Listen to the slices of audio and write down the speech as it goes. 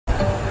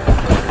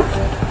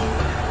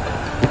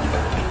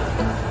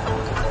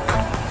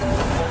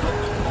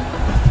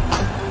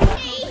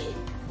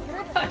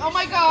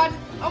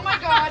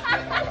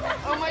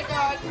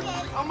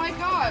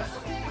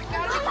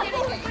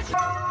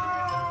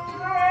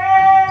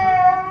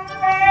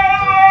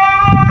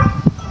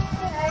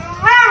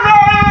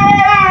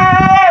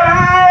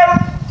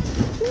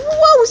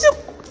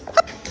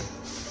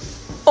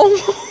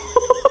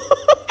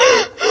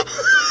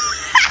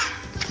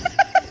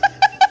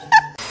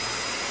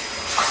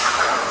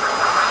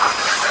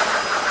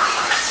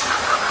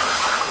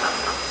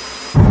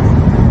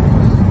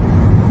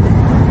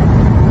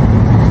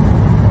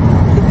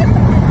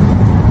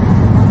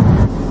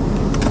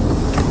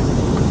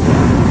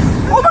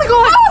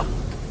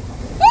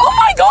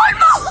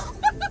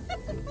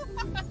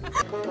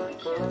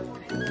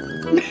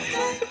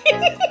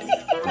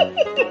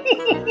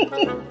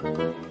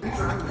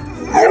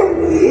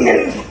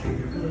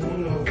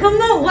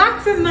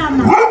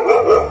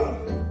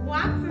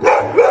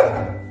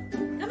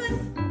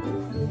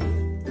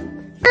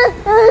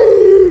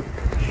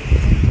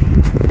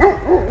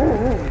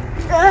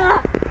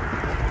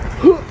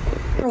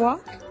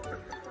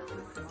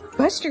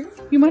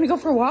want to go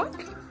for a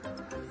walk?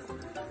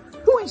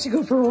 Who wants to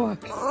go for a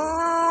walk?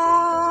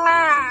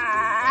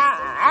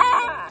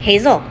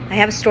 Hazel, I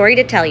have a story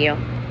to tell you.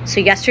 So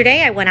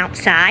yesterday I went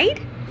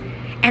outside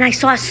and I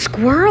saw a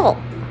squirrel.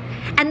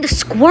 And the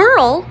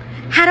squirrel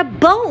had a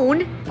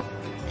bone.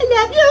 I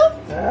love you.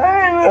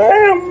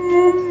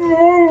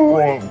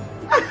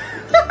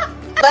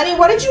 Lenny,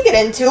 what did you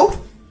get into?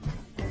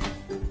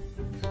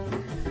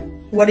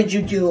 What did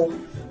you do?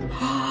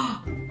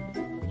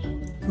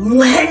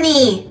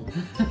 Lenny!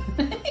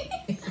 What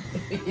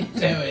are you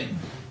doing?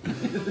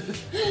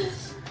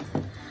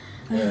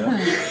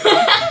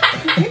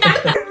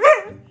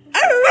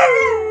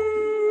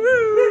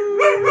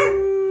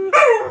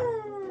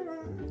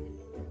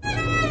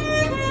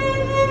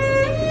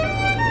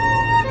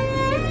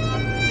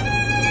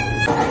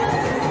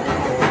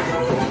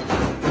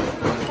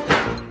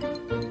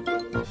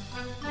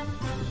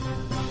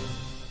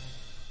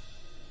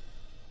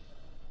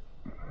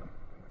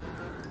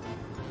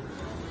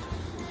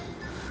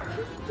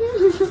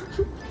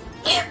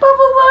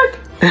 Papa, look!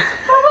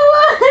 Papa,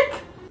 look!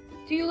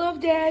 Do you love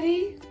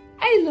Daddy?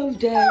 I love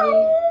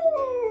Daddy.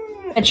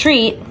 A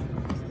treat.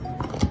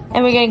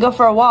 And we're gonna go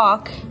for a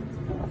walk.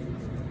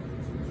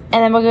 And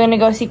then we're gonna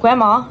go see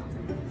Grandma.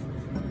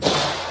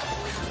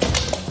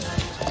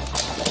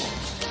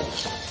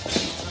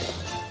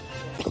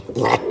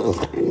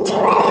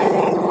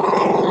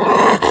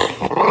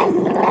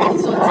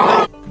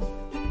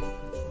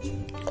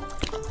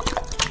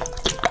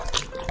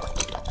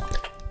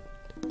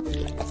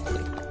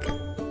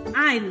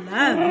 I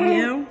love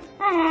you.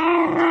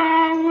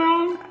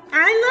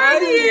 I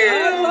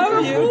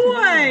love you.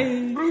 Boy.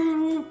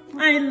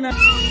 I love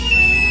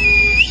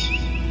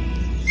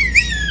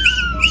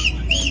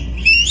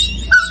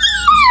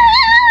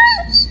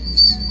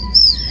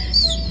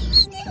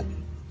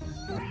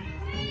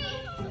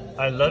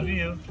I love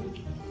you.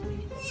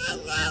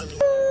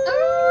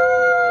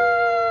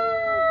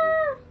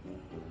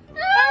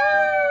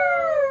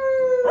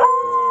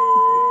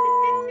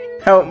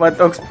 Help, my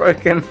dog's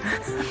broken.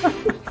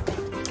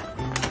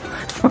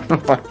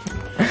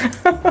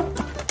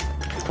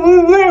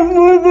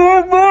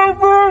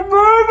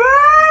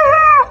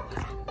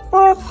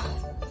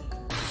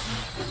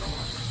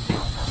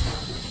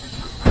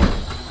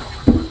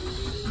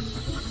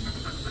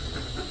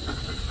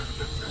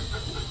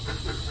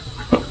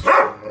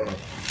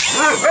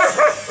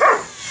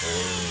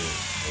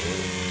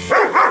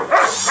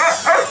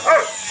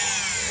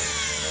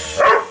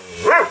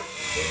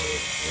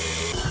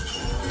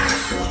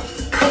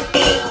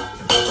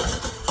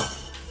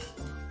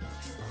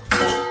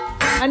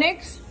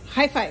 Onyx,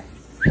 high five.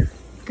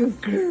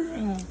 Good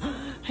girl.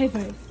 High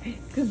five.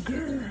 Good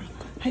girl.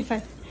 High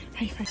five.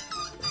 High five.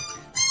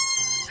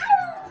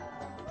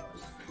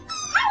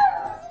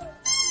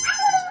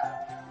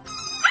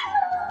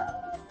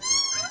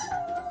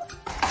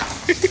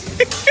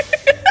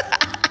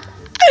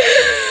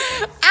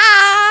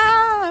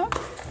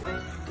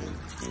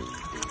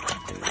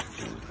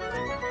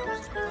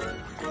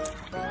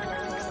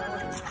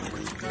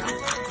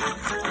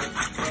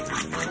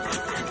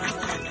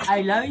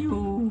 I love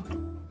you.